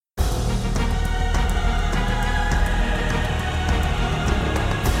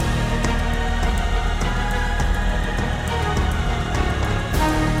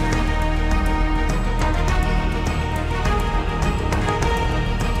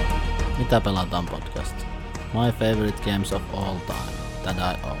Mitä pelataan podcast? My favorite games of all time that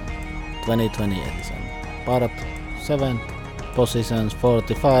I own. 2020 edition. Part 7, positions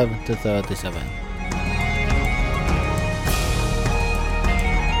 45 to 37.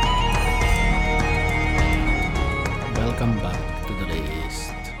 Welcome back to the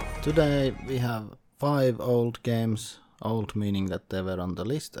list. Today we have 5 old games, old meaning that they were on the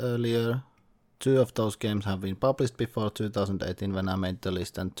list earlier. 2 of those games have been published before 2018 when I made the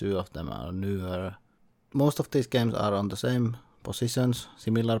list, and 2 of them are newer. Most of these games are on the same positions,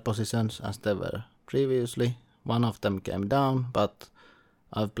 similar positions as they were previously. One of them came down, but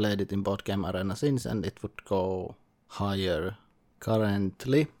I've played it in Board Game Arena since, and it would go higher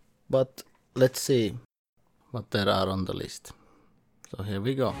currently. But let's see what there are on the list. So here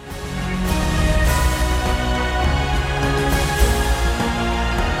we go.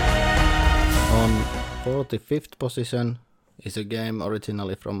 On 45th position is a game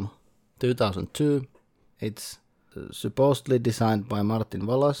originally from 2002. It's supposedly designed by Martin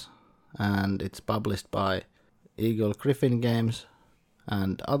Wallace, and it's published by Eagle Gryphon Games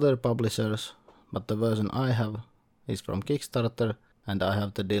and other publishers, but the version I have is from Kickstarter, and I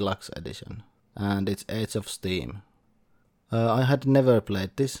have the deluxe edition, and it's Age of Steam. I had never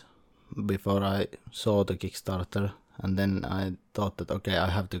played this before I saw the Kickstarter, and then I thought that okay, I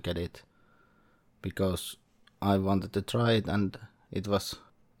have to get it, because I wanted to try it and it was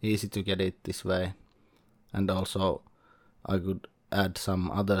easy to get it this way, and also I could add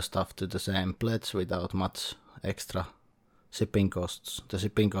some other stuff to the same pledge without much extra shipping costs. The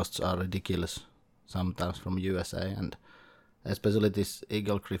shipping costs are ridiculous sometimes from USA, and especially this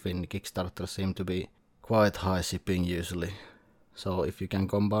Eagle Gryphon Kickstarter seem to be quite high shipping usually, so if you can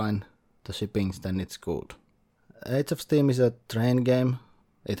combine the shippings then it's good. Age of Steam is a train game.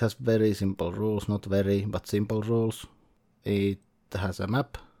 It has very simple rules, not very, but simple rules. It has a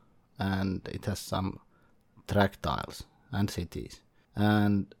map, and it has some track tiles and cities.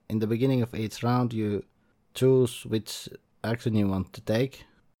 And in the beginning of each round you choose which action you want to take.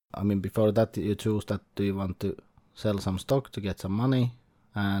 I mean, before that you choose that do you want to sell some stock to get some money,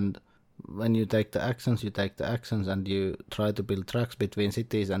 and when you take the actions, and you try to build tracks between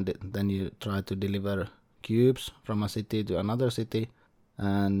cities, and then you try to deliver cubes from a city to another city.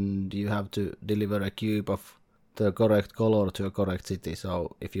 And you have to deliver a cube of the correct color to a correct city.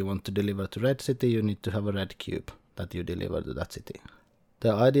 So if you want to deliver to red city, you need to have a red cube that you deliver to that city.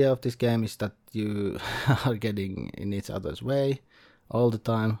 The idea of this game is that you are getting in each other's way all the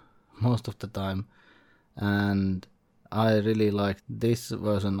time, most of the time. And I really like this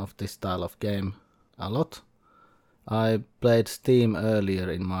version of this style of game a lot. I played Steam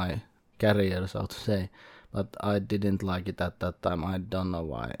earlier in my career, so to say, but I didn't like it at that time. I don't know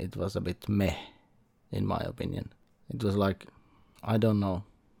why. It was a bit meh, in my opinion. It was like, I don't know.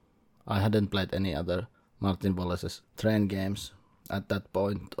 I hadn't played any other Martin Wallace's train games at that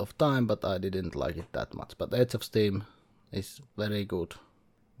point of time, but I didn't like it that much. But Age of Steam is very good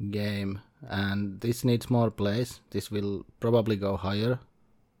game, and this needs more plays. This will probably go higher.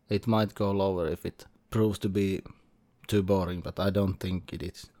 It might go lower if it proves to be too boring, but I don't think it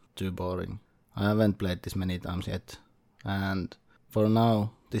is too boring. I haven't played this many times yet, and for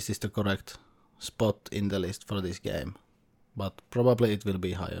now this is the correct spot in the list for this game, but probably it will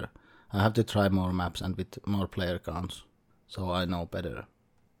be higher. I have to try more maps and with more player counts, so I know better.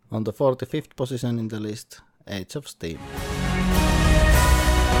 On the 45th position in the list, Age of Steam.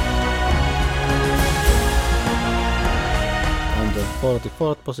 On the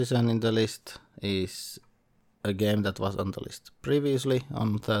 44th position in the list is a game that was on the list previously,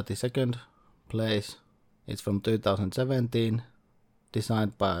 on 32nd place. It's from 2017,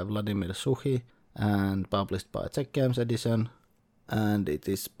 designed by Vladimir Suchy and published by Czech Games Edition, and it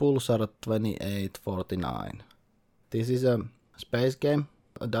is Pulsar 2849. This is a space game,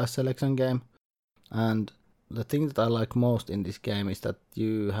 a dice selection game, and the thing that I like most in this game is that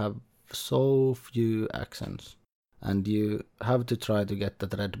you have so few actions, and you have to try to get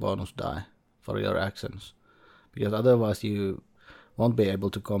that red bonus die for your actions, because otherwise you won't be able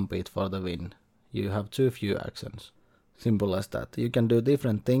to compete for the win. You have too few actions. Simple as that. You can do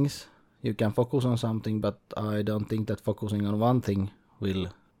different things. You can focus on something, but I don't think that focusing on one thing will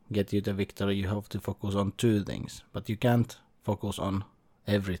get you the victory. You have to focus on 2 things, but you can't focus on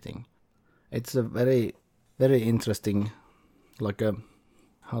everything. It's a very, very interesting, like a,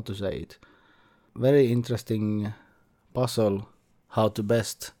 how to say it, very interesting puzzle how to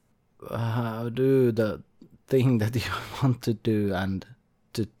best do the thing that you want to do, and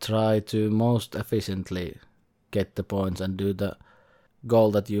to try to most efficiently get the points and do the goal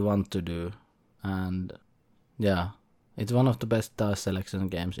that you want to do. And yeah, It's one of the best dice selection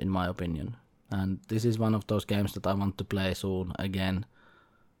games in my opinion. And this is one of those games that I want to play soon again,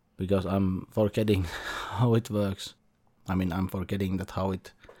 because I'm forgetting how it works. I mean, I'm forgetting that how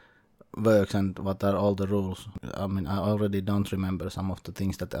it works and what are all the rules. I mean, I already don't remember some of the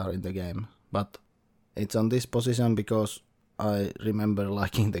things that are in the game. But it's on this position because I remember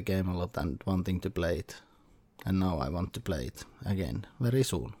liking the game a lot and wanting to play it. And now I want to play it again very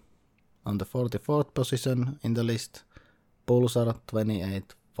soon. On the 44th position in the list, Pulsar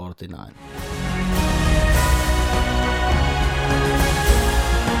 2849.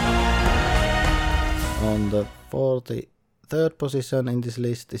 On the 43rd position in this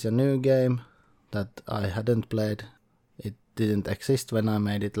list is a new game that I hadn't played. It didn't exist when I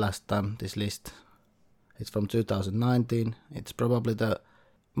made it last time, this list. It's from 2019. It's probably the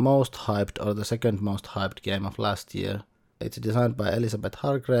most hyped or the second most hyped game of last year. It's designed by Elizabeth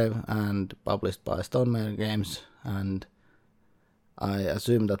Hargrave and published by Stonemaier Games, and I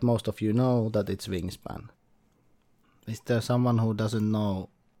assume that most of you know that it's Wingspan. Is there someone who doesn't know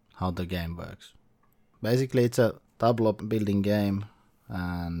how the game works? Basically, it's a tableau building game,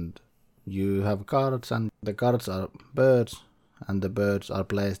 and you have cards, and the cards are birds, and the birds are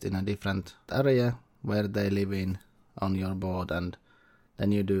placed in a different area where they live in on your board, and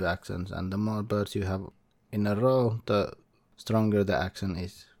then you do actions, and the more birds you have in a row, the stronger the action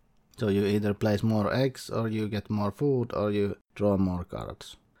is. So you either place more eggs, or you get more food, or you draw more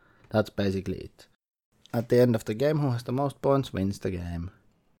cards. That's basically it. At the end of the game, who has the most points wins the game.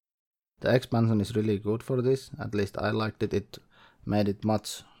 The expansion is really good for this, at least I liked it. It made it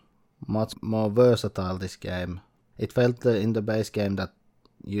much more versatile, this game. It felt in the base game that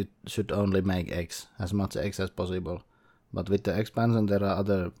you should only make eggs, as much eggs as possible. But with the expansion there are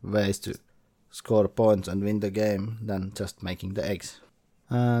other ways to score points and win the game than just making the eggs.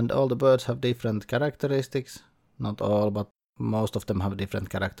 And all the birds have different characteristics. Not all, but most of them have different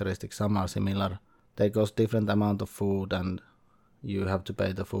characteristics. Some are similar. They cost different amount of food, and you have to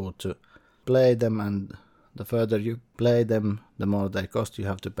pay the food to play them, and the further you play them, the more they cost. You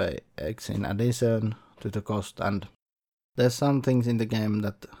have to pay eggs in addition to the cost, and there's some things in the game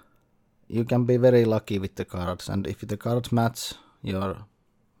that you can be very lucky with the cards, and if the cards match your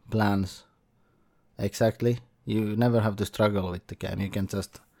plans exactly, you never have to struggle with the game. You can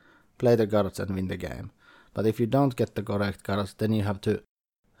just play the cards and win the game. But if you don't get the correct cards, then you have to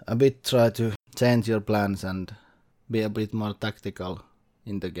a bit try to change your plans and be a bit more tactical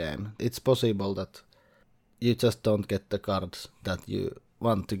in the game. It's possible that you just don't get the cards that you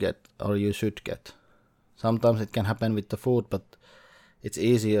want to get or you should get. Sometimes it can happen with the food, but it's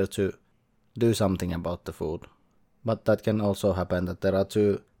easier to do something about the food. But that can also happen that there are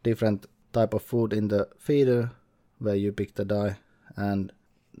two different type of food in the feeder where you pick the die, and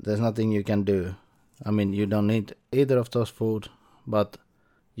there's nothing you can do. I mean, you don't need either of those food, but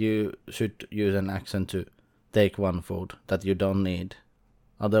you should use an action to take one food that you don't need.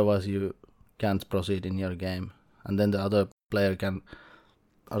 Otherwise you can't proceed in your game, and then the other player can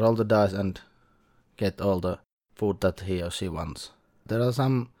roll the dice and get all the food that he or she wants. There are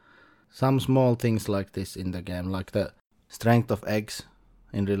some small things like this in the game, like the strength of eggs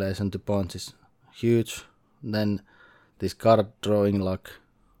in relation to points is huge. Then this card drawing luck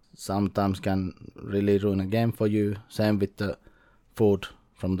sometimes can really ruin a game for you. Same with the food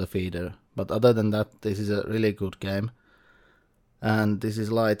from the feeder. But other than that, this is a really good game. And this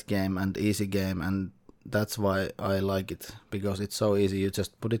is light game and easy game, and that's why I like it, because it's so easy. You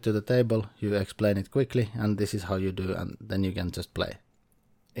just put it to the table, you explain it quickly, and this is how you do, and then you can just play.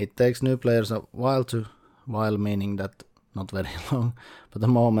 It takes new players a while meaning that not very long, but a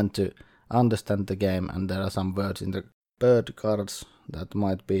moment to understand the game, and there are some words in the bird cards that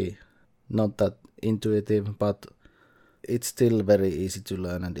might be not that intuitive, but it's still very easy to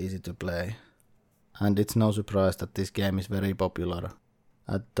learn and easy to play. And it's no surprise that this game is very popular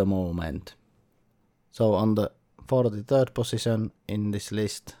at the moment. So on the 43rd position in this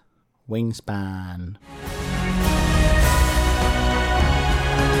list, Wingspan.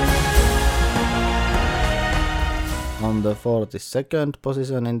 On the 42nd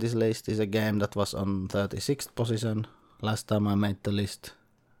position in this list is a game that was on 36th position. Last time I made the list,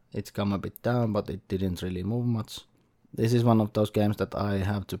 it's come a bit down, but it didn't really move much. This is one of those games that I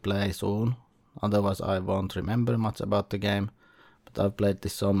have to play soon. Otherwise I won't remember much about the game, but I've played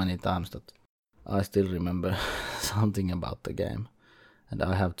this so many times that I still remember something about the game. And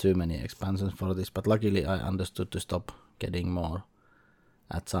I have too many expansions for this, but luckily I understood to stop getting more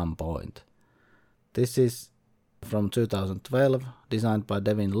at some point. This is from 2012, designed by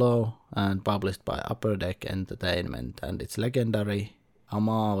Devin Lowe and published by Upper Deck Entertainment, and it's legendary, a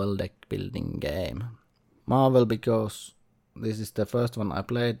Marvel deck building game. Marvel because this is the first one I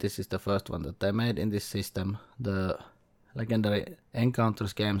played, this is the first one that they made in this system. The Legendary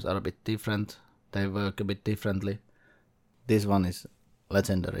Encounters games are a bit different, they work a bit differently. This one is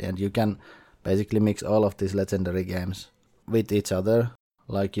Legendary, and you can basically mix all of these Legendary games with each other.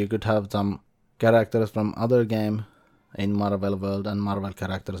 Like you could have some characters from other game in Marvel world and Marvel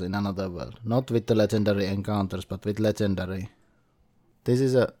characters in another world. Not with the Legendary Encounters, but with Legendary. This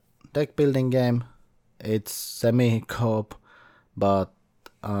is a deck building game. It's semi-co-op, but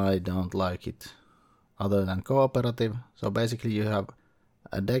I don't like it other than cooperative. So basically you have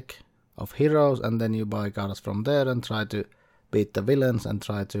a deck of heroes and then you buy cards from there and try to beat the villains and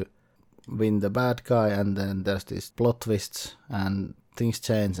try to win the bad guy, and then there's these plot twists and things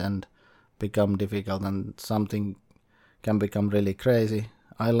change and become difficult and something can become really crazy.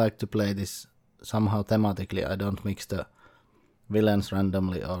 I like to play this somehow thematically. I don't mix the villains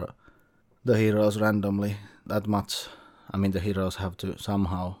randomly or the heroes randomly that much. I mean, the heroes have to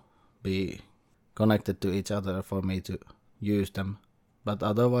somehow be connected to each other for me to use them. But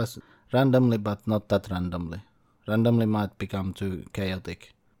otherwise, randomly, but not that randomly. Randomly might become too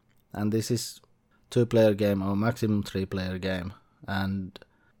chaotic. And this is 2-player game or maximum 3-player game. And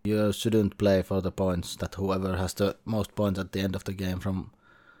you shouldn't play for the points, that whoever has the most points at the end of the game from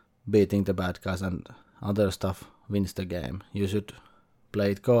beating the bad guys and other stuff wins the game. You should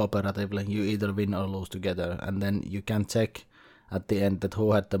play it cooperatively. You either win or lose together, and then you can check at the end that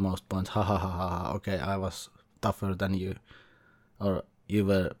who had the most points. Ha ha ha ha. Okay, I was tougher than you, or you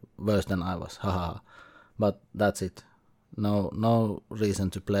were worse than I was. Ha ha. But that's it. No reason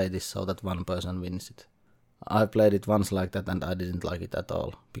to play this so that one person wins it. I played it once like that and I didn't like it at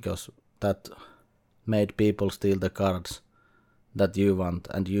all, because that made people steal the cards that you want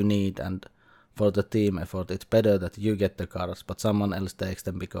and you need, and for the team effort it's better that you get the cards but someone else takes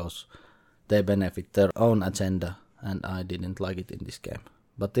them because they benefit their own agenda, and I didn't like it in this game.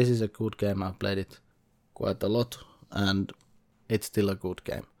 But this is a good game. I've played it quite a lot and it's still a good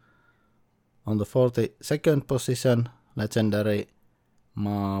game. On the 42nd position, Legendary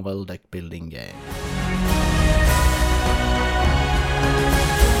Marvel deck building game.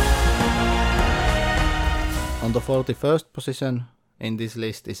 On the 41st position in this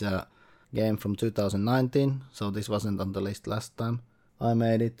list is a game from 2019, so this wasn't on the list last time I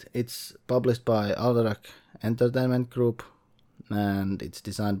made it. It's published by Alderac Entertainment Group and it's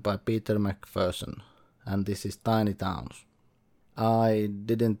designed by Peter McPherson, and this is Tiny Towns. I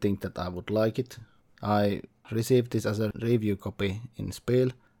didn't think that I would like it. I received this as a review copy in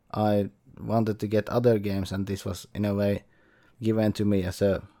Spiel. I wanted to get other games and this was in a way given to me as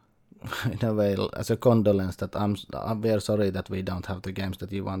a condolence that we are sorry that we don't have the games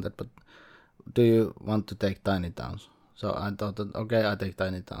that you wanted, but do you want to take Tiny Towns? So I thought that okay, I take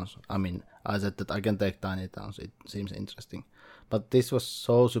Tiny Towns. I mean, I said that I can take Tiny Towns, it seems interesting. But this was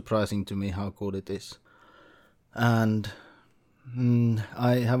so surprising to me how good it is. And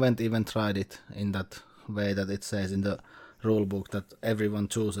I haven't even tried it in that way that it says in the rulebook that everyone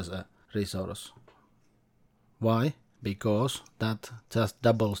chooses a resource. Why? Because that just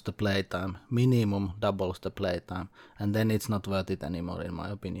doubles the playtime, minimum doubles the playtime, and then it's not worth it anymore in my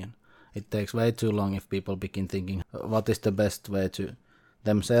opinion. It takes way too long if people begin thinking what is the best way to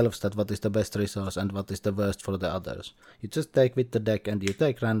themselves, that what is the best resource and what is the worst for the others. You just take with the deck and you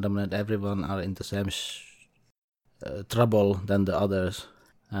take random and everyone are in the same trouble than the others,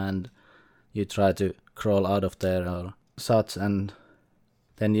 and you try to crawl out of there or such, and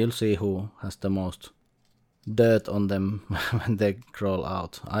then you'll see who has the most dirt on them when they crawl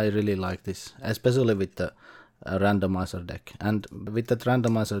out. I really like this, especially with the randomizer deck. And with that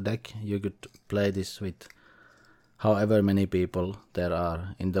randomizer deck you could play this with however many people there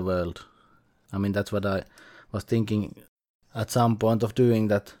are in the world. I mean, that's what I was thinking at some point of doing,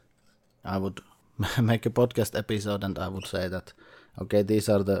 that I would make a podcast episode and I would say that okay, these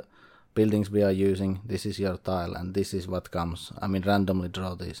are the buildings we are using, this is your tile and this is what comes. I mean, randomly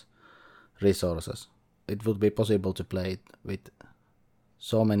draw these resources. It would be possible to play it with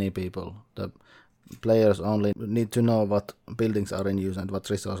so many people. The players only need to know what buildings are in use and what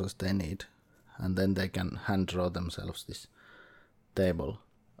resources they need, and then they can hand draw themselves this table.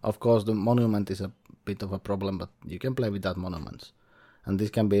 Of course the monument is a bit of a problem, but you can play without monuments, and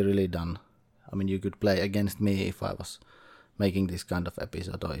this can be really done. I mean, you could play against me if I was making this kind of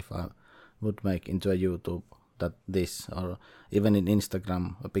episode, or if I would make into a YouTube that this, or even in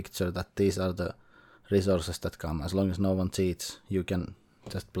Instagram a picture that these are the resources that come. As long as no one cheats, you can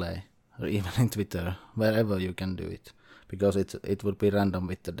just play, or even in Twitter, wherever you can do it, because it would be random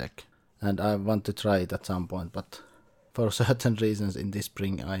with the deck. And I want to try it at some point, but for certain reasons in this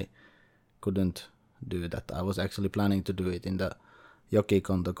spring I couldn't do that. I was actually planning to do it in the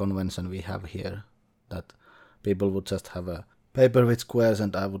Yokikon, the convention we have here, that people would just have a paper with squares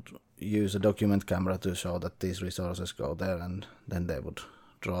and I would use a document camera to show that these resources go there, and then they would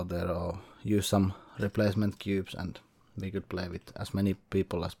draw there or use some replacement cubes and we could play with as many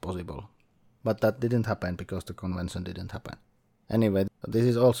people as possible. But that didn't happen because the convention didn't happen. Anyway, this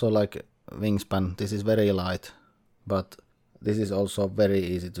is also like Wingspan. This is very light, but this is also very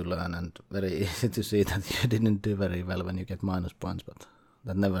easy to learn and very easy to see that you didn't do very well when you get minus points, but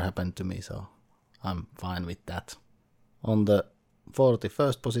that never happened to me, so I'm fine with that. On the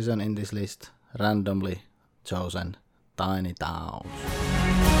 41st position in this list, randomly chosen Tiny Towns.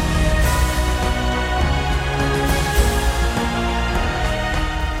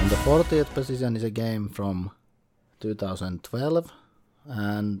 On the 40th position is a game from 2012,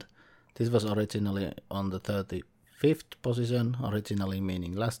 and this was originally on the 35th position, originally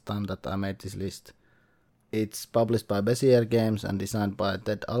meaning last time that I made this list. It's published by Bezier Games and designed by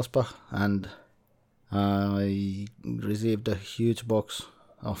Ted Alspach, and I received a huge box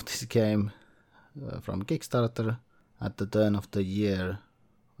of this game from Kickstarter at the turn of the year.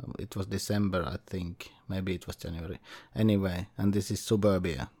 It was December, I think. Maybe it was January. Anyway, and this is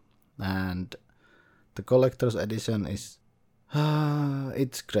Suburbia. And the collector's edition is...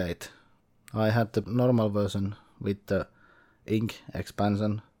 it's great. I had the normal version with the ink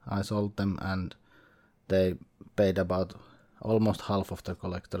expansion. I sold them and they paid about almost half of the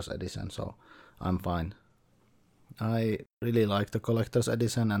collector's edition, so I'm fine. I really like the collector's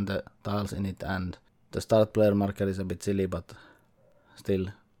edition and the tiles in it, and the start player marker is a bit silly, but still.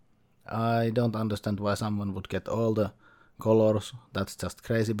 I don't understand why someone would get all the colors, that's just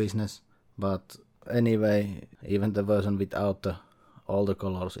crazy business. But anyway, even the version without all the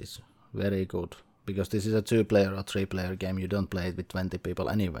colors is very good, because this is a 2-player or 3-player game. You don't play it with 20 people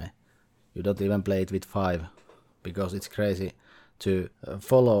anyway. You don't even play it with 5, because it's crazy to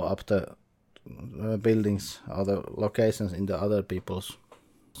follow up the buildings or the locations in the other people's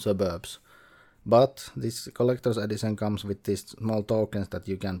suburbs. But this collector's edition comes with these small tokens that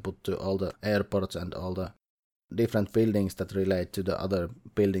you can put to all the airports and all the different buildings that relate to the other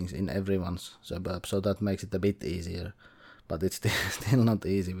buildings in everyone's suburb, so that makes it a bit easier. But it's still not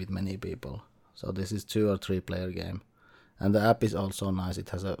easy with many people. So this is 2 or 3-player game. And the app is also nice. It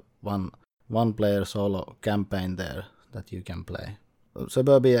has a one player solo campaign there that you can play.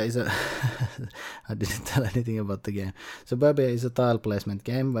 Suburbia is a... I didn't tell anything about the game. Suburbia is a tile placement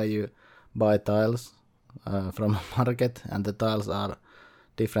game where you buy tiles from a market, and the tiles are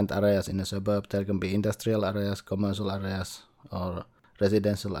different areas in a suburb. There can be industrial areas, commercial areas, or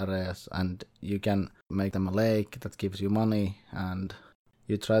residential areas, and you can make them a lake that gives you money, and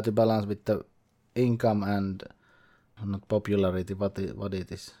you try to balance with the income and not popularity, what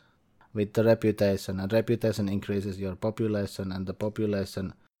it is, with the reputation, and reputation increases your population, and the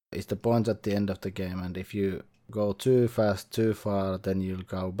population is the points at the end of the game, and if you go too fast, too far, then you'll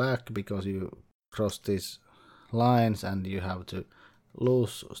go back because you cross these lines, and you have to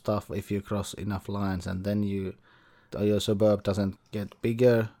lose stuff if you cross enough lines, and then your suburb doesn't get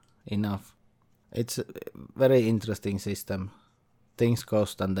bigger enough. It's a very interesting system. Things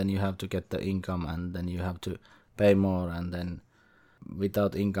cost, and then you have to get the income, and then you have to pay more, and then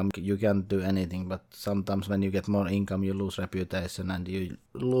without income you can't do anything. But sometimes when you get more income you lose reputation, and you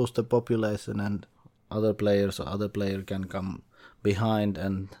lose the population, and other players or other player can come behind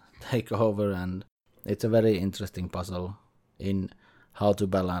and take over, and it's a very interesting puzzle in how to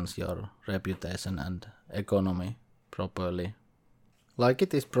balance your reputation and economy properly. Like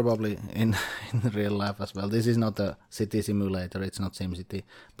it is probably in real life as well. This is not a city simulator, it's not SimCity,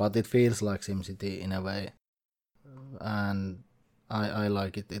 but it feels like SimCity in a way. And I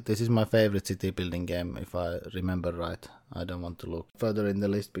like it. This is my favorite city building game, if I remember right. I don't want to look further in the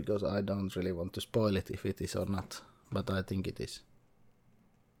list because I don't really want to spoil it if it is or not, but I think it is.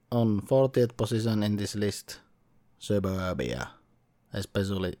 On 40th position in this list, Suburbia,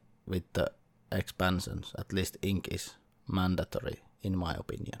 especially with the expansions. At least ink is mandatory in my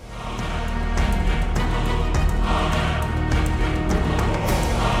opinion.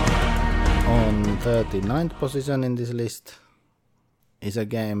 On 39th position in this list is a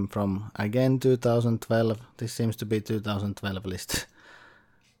game from, again, 2012. This seems to be 2012 list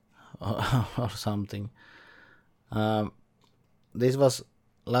or something. This was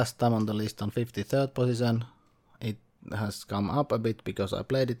last time on the list on 53rd position. It has come up a bit because I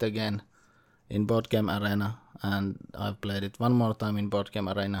played it again in Board Game Arena, and I've played it one more time in Board Game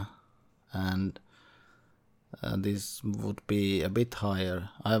Arena, and this would be a bit higher.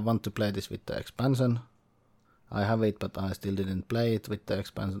 I want to play this with the expansion. I have it, but I still didn't play it with the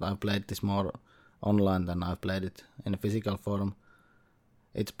expansion. I played this more online than I've played it in physical form.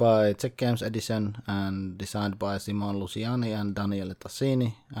 It's by Czech Games Edition and designed by Simon Luciani and Daniele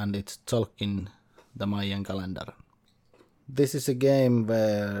Tassini, and it's Tzolk'in, the Mayan calendar. This is a game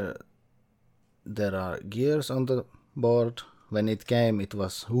where there are gears on the board. When it came, it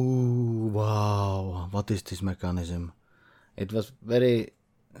was, ooh, wow, what is this mechanism? It was very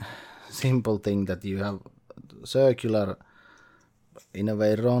simple thing that you have circular, in a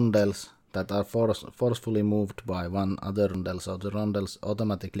way, rondels that are forcefully moved by one other rondel, so the rondels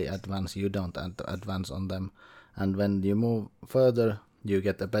automatically advance, you don't advance on them, and when you move further you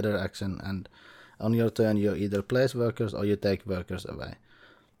get a better action, and on your turn you either place workers or you take workers away.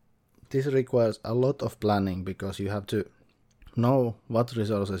 This requires a lot of planning because you have to know what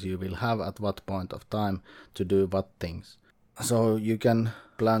resources you will have at what point of time to do what things. So you can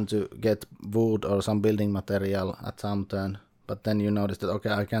plan to get wood or some building material at some turn, but then you notice that,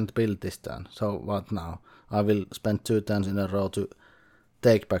 okay, I can't build this turn, so what now? I will spend 2 turns in a row to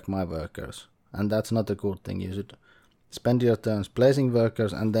take back my workers, and that's not a good thing. You should spend your turns placing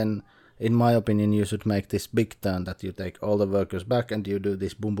workers, and then, in my opinion, you should make this big turn that you take all the workers back and you do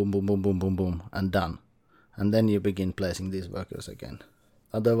this boom, boom, boom, boom, boom, boom, boom, and done. And then you begin placing these workers again.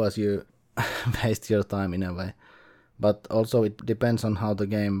 Otherwise you waste your time in a way. But also it depends on how the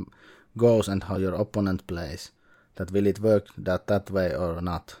game goes and how your opponent plays. That will it work that way or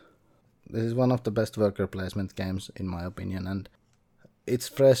not. This is one of the best worker placement games in my opinion, and it's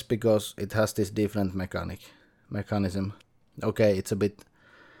fresh because it has this different mechanism. Okay, it's a bit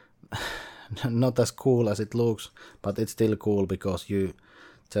not as cool as it looks, but it's still cool because you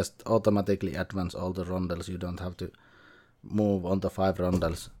just automatically advance all the rondels. You don't have to move on the 5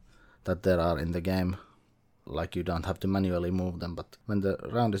 rondels that there are in the game. Like you don't have to manually move them, but when the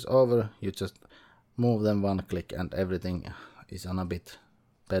round is over, you just move them 1 click and everything is on a bit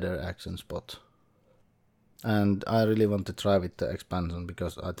better action spot. And I really want to try with the expansion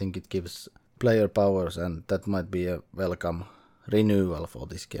because I think it gives player powers, and that might be a welcome renewal for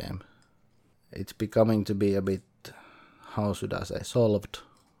this game. It's becoming to be a bit, how should I say, solved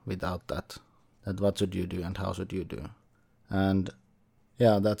without that. That what should you do and how should you do. And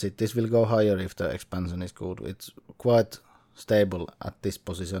yeah, that's it. This will go higher if the expansion is good. It's quite stable at this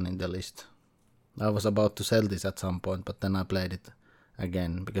position in the list. I was about to sell this at some point, but then I played it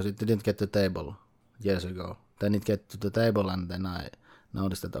again because it didn't get to the table years ago. Then it get to the table and then I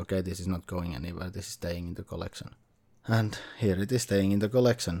noticed that, okay, this is not going anywhere. This is staying in the collection. And here it is staying in the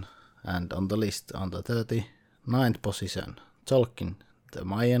collection. And on the list, on the 39th position, Tzolk'in, the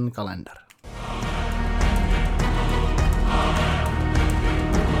Mayan calendar.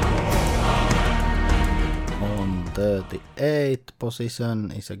 On 38th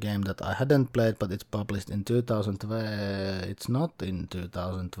position is a game that I hadn't played, but it's published in 2012. It's not in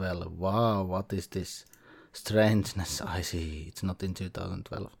 2012. Wow, what is this strangeness I see? It's not in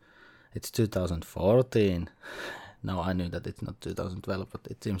 2012. It's 2014. Now I knew that it's not 2012, but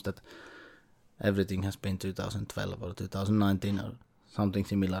it seems that everything has been 2012 or 2019 or something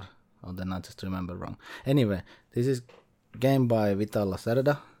similar. Or then I just remember wrong. Anyway, this is game by Vital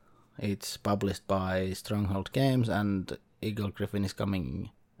Lacerda. It's published by Stronghold Games, and Eagle Gryphon is coming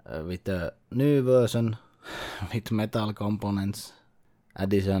with a new version with metal components,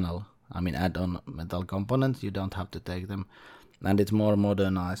 add-on metal components. You don't have to take them, and it's more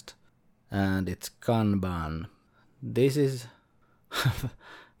modernized, and it's Kanban. This is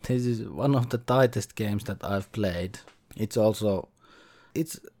this is one of the tightest games that I've played. It's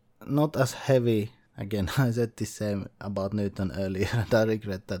not as heavy. Again, I said the same about Newton earlier and I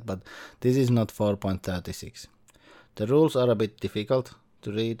regret that, but this is not 4.36. The rules are a bit difficult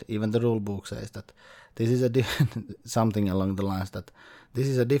to read. Even the rule book says that this is something along the lines that this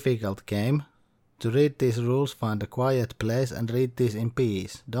is a difficult game. To read these rules, find a quiet place and read these in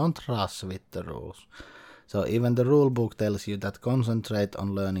peace. Don't rush with the rules. So even the rule book tells you that concentrate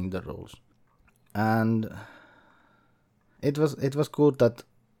on learning the rules. And it was good that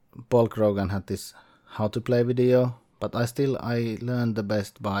Paul Krogan had this how to play video, but I learn the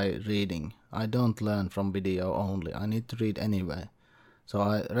best by reading. I don't learn from video only. I need to read anyway. So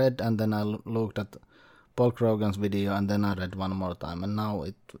I read and then I looked at Paul Krogan's video and then I read one more time, and now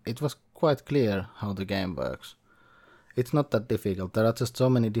it was quite clear how the game works. It's not that difficult. There are just so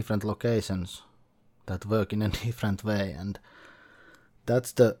many different locations that work in a different way, and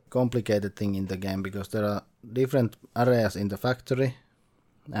that's the complicated thing in the game because there are different areas in the factory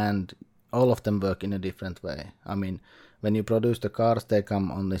and all of them work in a different way. I mean, when you produce the cars, they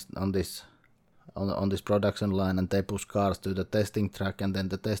come on this production line and they push cars to the testing track, and then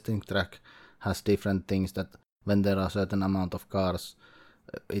the testing track has different things that when there are certain amount of cars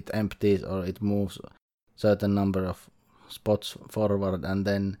it empties or it moves certain number of spots forward, and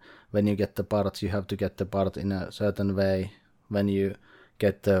then when you get the parts, you have to get the part in a certain way. When you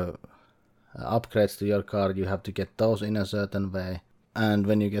get the upgrades to your car, you have to get those in a certain way. And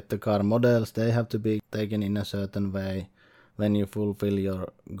when you get the car models, they have to be taken in a certain way. When you fulfill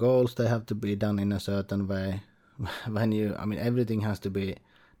your goals, they have to be done in a certain way. Everything has to be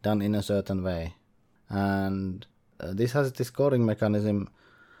done in a certain way. And this has this scoring mechanism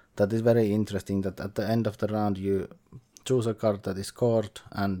that is very interesting, that at the end of the round you choose a card that is scored,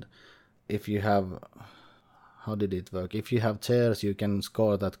 and if you have, how did it work? If you have chairs, you can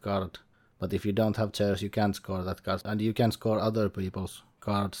score that card, but if you don't have chairs, you can't score that card, and you can score other people's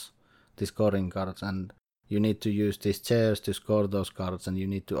cards, the scoring cards, and you need to use these chairs to score those cards, and you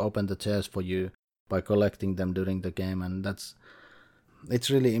need to open the chairs for you by collecting them during the game, and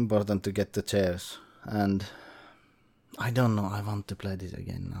it's really important to get the chairs. And I don't know, I want to play this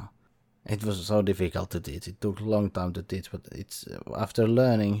again now. It was so difficult to teach. It took a long time to teach, but it's after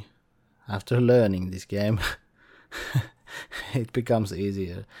learning this game, it becomes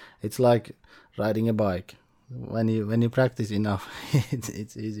easier. It's like riding a bike. When you practice enough,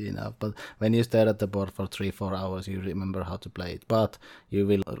 it's easy enough. But when you stare at the board for 3-4 hours, you remember how to play it. But you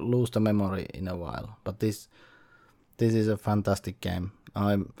will lose the memory in a while. But this is a fantastic game.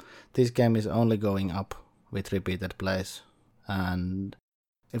 This game is only going up with repeated plays. And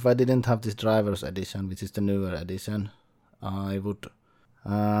if I didn't have this driver's edition, which is the newer edition, I would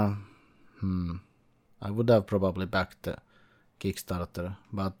have probably backed the Kickstarter.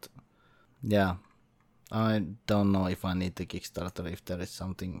 But yeah, I don't know if I need the Kickstarter, if there is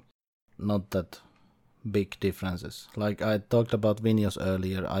something, not that big differences. Like I talked about Vinios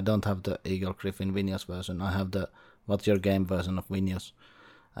earlier, I don't have the Eagle Griffin Vinios version, I have the What's Your Game version of Vinios.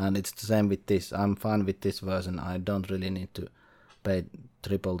 And it's the same with this. I'm fine with this version. I don't really need to pay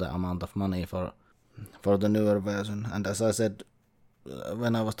triple the amount of money for the newer version. And as I said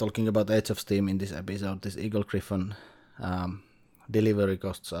when I was talking about Age of Steam in this episode, this Eagle Griffin delivery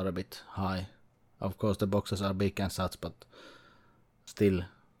costs are a bit high. Of course the boxes are big and such, but still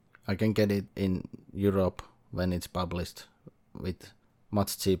I can get it in Europe when it's published with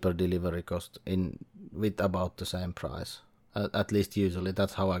much cheaper delivery cost with about the same price. At least usually.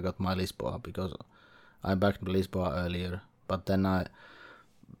 That's how I got my Lisboa, because I backed Lisboa earlier, but then I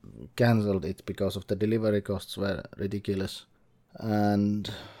cancelled it because of the delivery costs were ridiculous.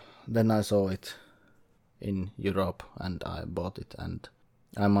 And then I saw it in Europe and I bought it, and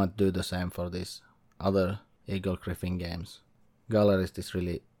I might do the same for these other Eagle Griffin games. Gallerist is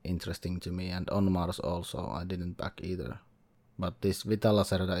really interesting to me, and On Mars also I didn't back either. But this Vital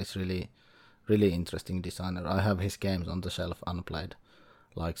Lacerda is really interesting designer. I have his games on the shelf unplayed,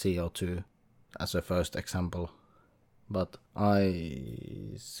 like CO2 as a first example, but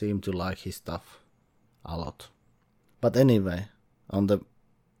I seem to like his stuff a lot. But anyway, on the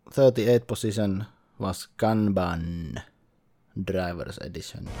 38th position was Kanban Drivers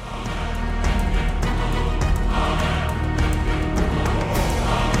Edition.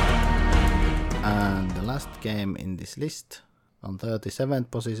 And the last game in this list, on 37th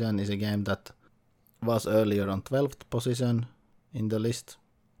position, is a game that was earlier on 12th position in the list.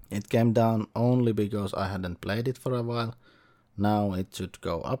 It came down only because I hadn't played it for a while. Now it should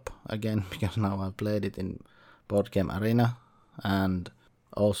go up again, because now I've played it in Board Game Arena and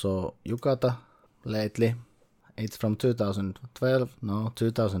also Yucata lately. It's from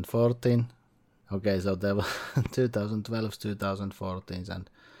 2014. Okay, so there were 2012, 2014 and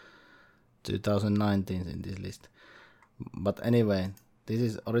 2019 in this list. But anyway, this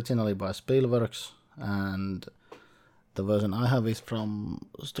is originally by Spielworks, and the version I have is from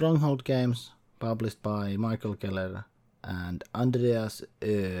Stronghold Games, published by Michael Keller and Andreas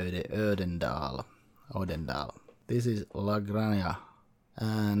Ödendahl. This is La Granja,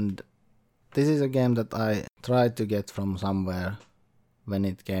 and this is a game that I tried to get from somewhere when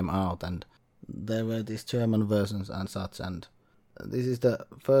it came out, and there were these German versions and such, and this is the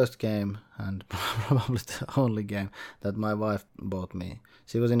first game and probably the only game that my wife bought me.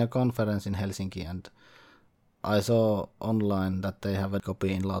 She was in a conference in Helsinki and I saw online that they have a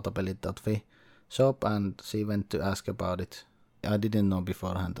copy in Lautapelit.fi shop, and she went to ask about it. I didn't know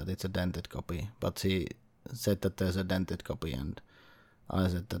beforehand that it's a dented copy, but she said that there's a dented copy, and I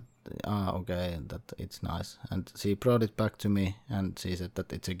said that okay, that it's nice, and she brought it back to me and she said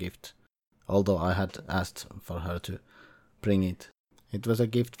that it's a gift, although I had asked for her to bring it. It was a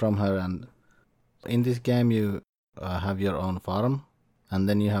gift from her, and in this game you have your own farm, and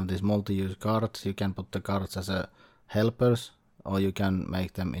then you have these multi-use cards. You can put the cards as helpers or you can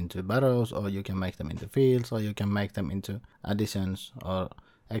make them into barrows, or you can make them into fields, or you can make them into additions or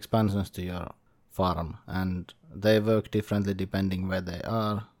expansions to your farm, and they work differently depending where they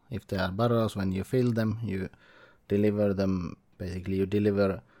are. If they are barrows, when you fill them, you deliver them, basically you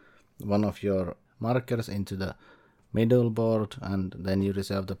deliver one of your markers into the middle board, and then you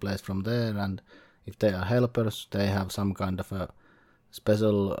reserve the place from there. And if they are helpers, they have some kind of a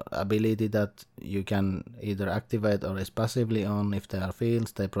special ability that you can either activate or is passively on. If they are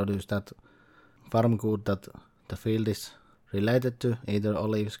fields, they produce that farm good that the field is related to, either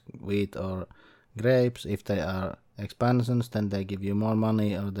olives, wheat or grapes. If they are expansions, then they give you more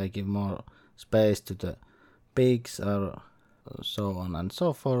money, or they give more space to the pigs, or so on and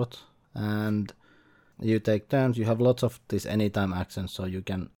so forth. And you take turns. You have lots of these anytime actions, so you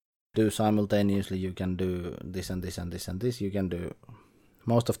can do simultaneously. You can do this and this and this and this. You can do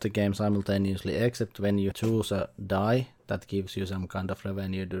most of the game simultaneously, except when you choose a die that gives you some kind of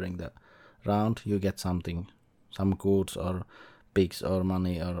revenue during the round. You get something, some goods or pigs or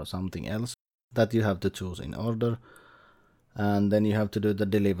money or something else that you have to choose in order, and then you have to do the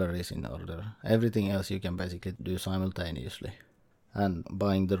deliveries in order. Everything else you can basically do simultaneously, and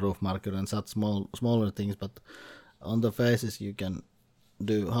buying the roof marker and such smaller things. But on the phases you can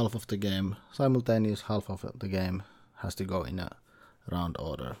do half of the game simultaneous, half of the game has to go in a round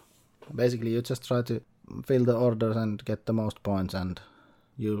order. Basically you just try to fill the orders and get the most points, and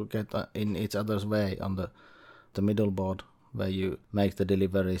you'll get in each other's way on the middle board, where you make the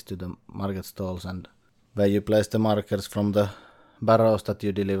deliveries to the market stalls, and where you place the markers from the barrows that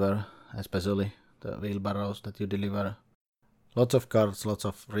you deliver, especially the wheelbarrows that you deliver. Lots of cards, lots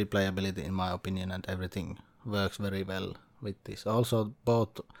of replayability in my opinion, and everything works very well with this. Also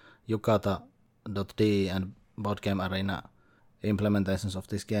both Yukata.de and Board Game Arena implementations of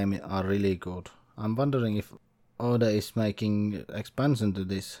this game are really good. I'm wondering if Oda is making expansion to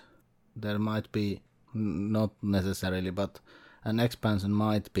this. There might be, not necessarily, but an expansion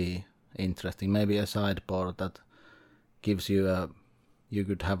might be interesting. Maybe a sideboard that gives you you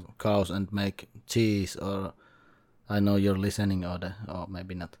could have cows and make cheese, or I know you're listening, Oda, or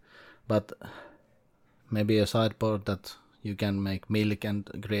maybe not, but maybe a sideboard that you can make milk and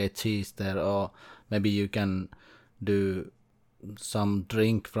create cheese there, or maybe you can do some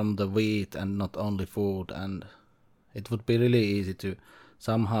drink from the wheat and not only food. And it would be really easy to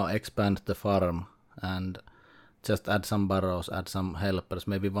somehow expand the farm and just add some barrows, add some helpers,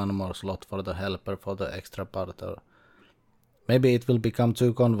 maybe one more slot for the helper for the extra part, or maybe it will become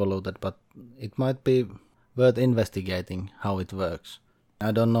too convoluted, but it might be worth investigating how it works.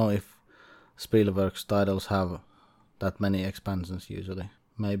 I don't know if Spielworks titles have that many expansions usually.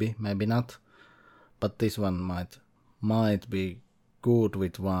 Maybe not, but this one might be good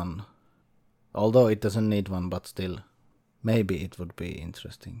with one, although it doesn't need one, but still maybe it would be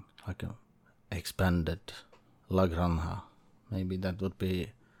interesting, like a expanded La Granja. Maybe that would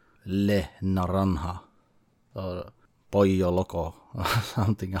be Le Naranja or Pollo Loco or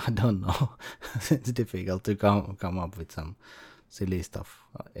something, I don't know. It's difficult to come up with some silly stuff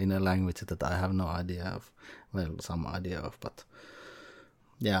in a language that I have no idea of. Well, some idea of, but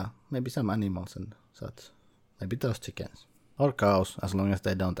yeah, maybe some animals and such. Maybe those chickens. Or cows, as long as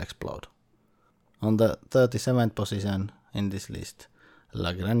they don't explode. On the 37th position in this list,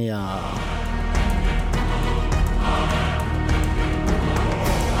 La Granja.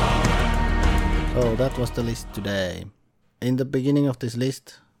 So that was the list today. In the beginning of this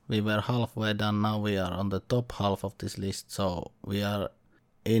list, we were halfway done. Now we are on the top half of this list. So we are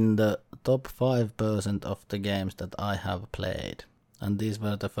in the top 5% of the games that I have played. And these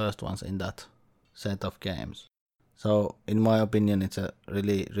were the first ones in that set of games. So in my opinion, it's a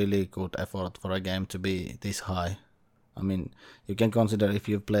really, really good effort for a game to be this high. I mean, you can consider if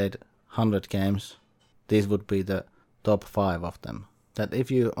you've played 100 games, these would be the top 5 of them. That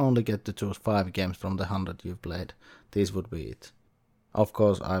if you only get to choose 5 games from the 100 you've played, these would be it. Of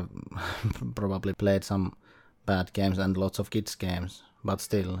course, I've probably played some bad games and lots of kids games, but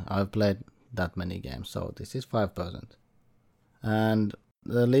still, I've played that many games, so this is 5%. And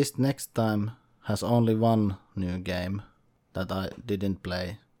the list next time has only one new game that I didn't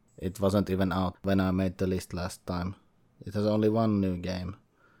play. It wasn't even out when I made the list last time. It has only one new game,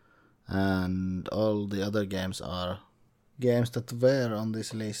 and all the other games are games that were on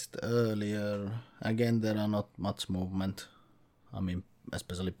this list earlier. Again, there are not much movement. I mean,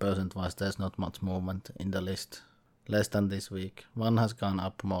 especially percent-wise, there's not much movement in the list. Less than this week. One has gone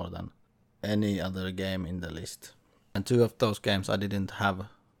up more than any other game in the list. And 2 of those games I didn't have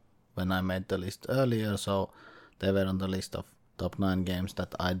when I made the list earlier, so they were on the list of top 9 games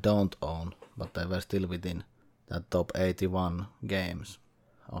that I don't own, but they were still within that top 81 games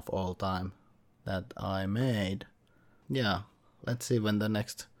of all time that I made. Yeah, let's see when the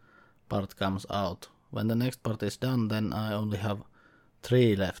next part comes out. When the next part is done, then I only have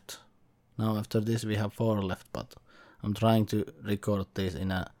 3 left. Now after this we have 4 left, but I'm trying to record this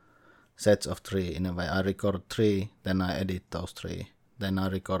in a sets of 3 in a way. I record 3, then I edit those 3, then I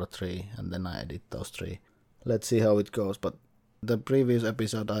record 3, and then I edit those 3. Let's see how it goes, but the previous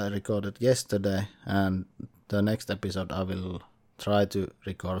episode I recorded yesterday, and the next episode I will try to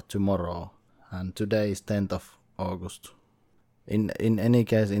record tomorrow, and today is 10th of August. In any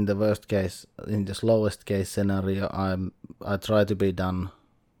case, in the worst case, in the slowest case scenario, I try to be done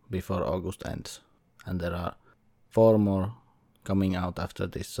before August ends, and there are 4 more coming out after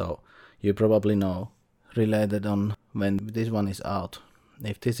this, so you probably know related on when this one is out.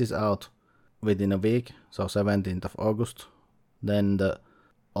 If this is out within a week, so 17th of August, then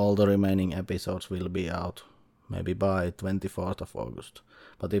all the remaining episodes will be out maybe by 24th of August.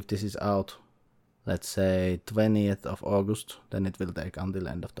 But if this is out, let's say 20th of August, then it will take until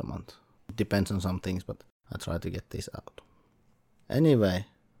end of the month. It depends on some things, but I try to get this out. Anyway,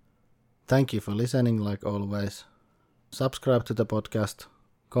 thank you for listening like always. Subscribe to the podcast,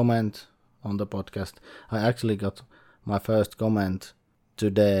 comment on the podcast. I actually got my first comment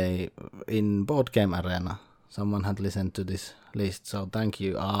today in Board Game Arena. Someone had listened to this list, so thank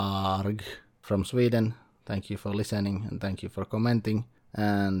you, Arg from Sweden. Thank you for listening and thank you for commenting.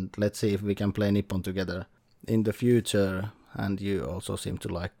 And let's see if we can play Nippon together in the future. And you also seem to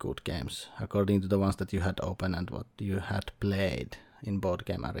like good games, according to the ones that you had open and what you had played in Board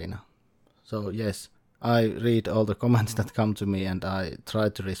Game Arena. So yes, I read all the comments that come to me and I try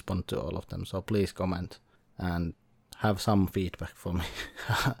to respond to all of them. So please comment and have some feedback for me.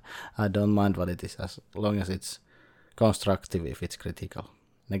 I don't mind what it is, as long as it's constructive. If it's critical,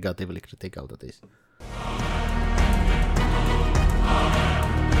 negatively critical, that is.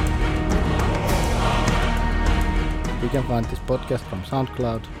 You can find this podcast from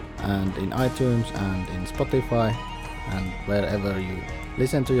SoundCloud and in iTunes and in Spotify and wherever you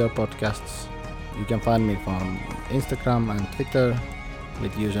listen to your podcasts. You can find me from Instagram and Twitter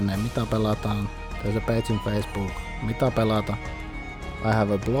with username Mitä Pelataan. There's a page in Facebook, Mitä Pelata. I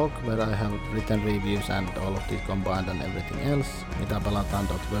have a blog where I have written reviews and all of these combined and everything else,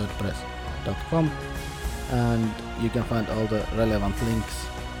 mitapelataan.wordpress.com. And you can find all the relevant links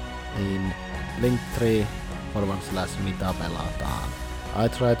in Linktree/Mitä Pelataan. I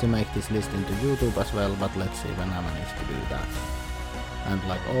try to make this list into YouTube as well, but let's see when I manage to do that. And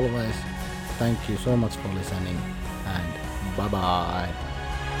like always, thank you so much for listening, and bye bye.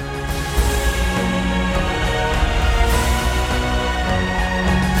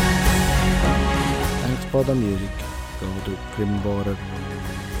 Thanks for the music. Go to Grimborder.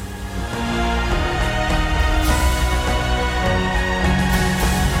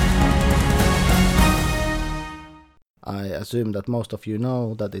 I assume that most of you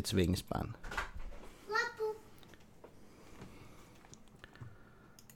know that it's Wingspan.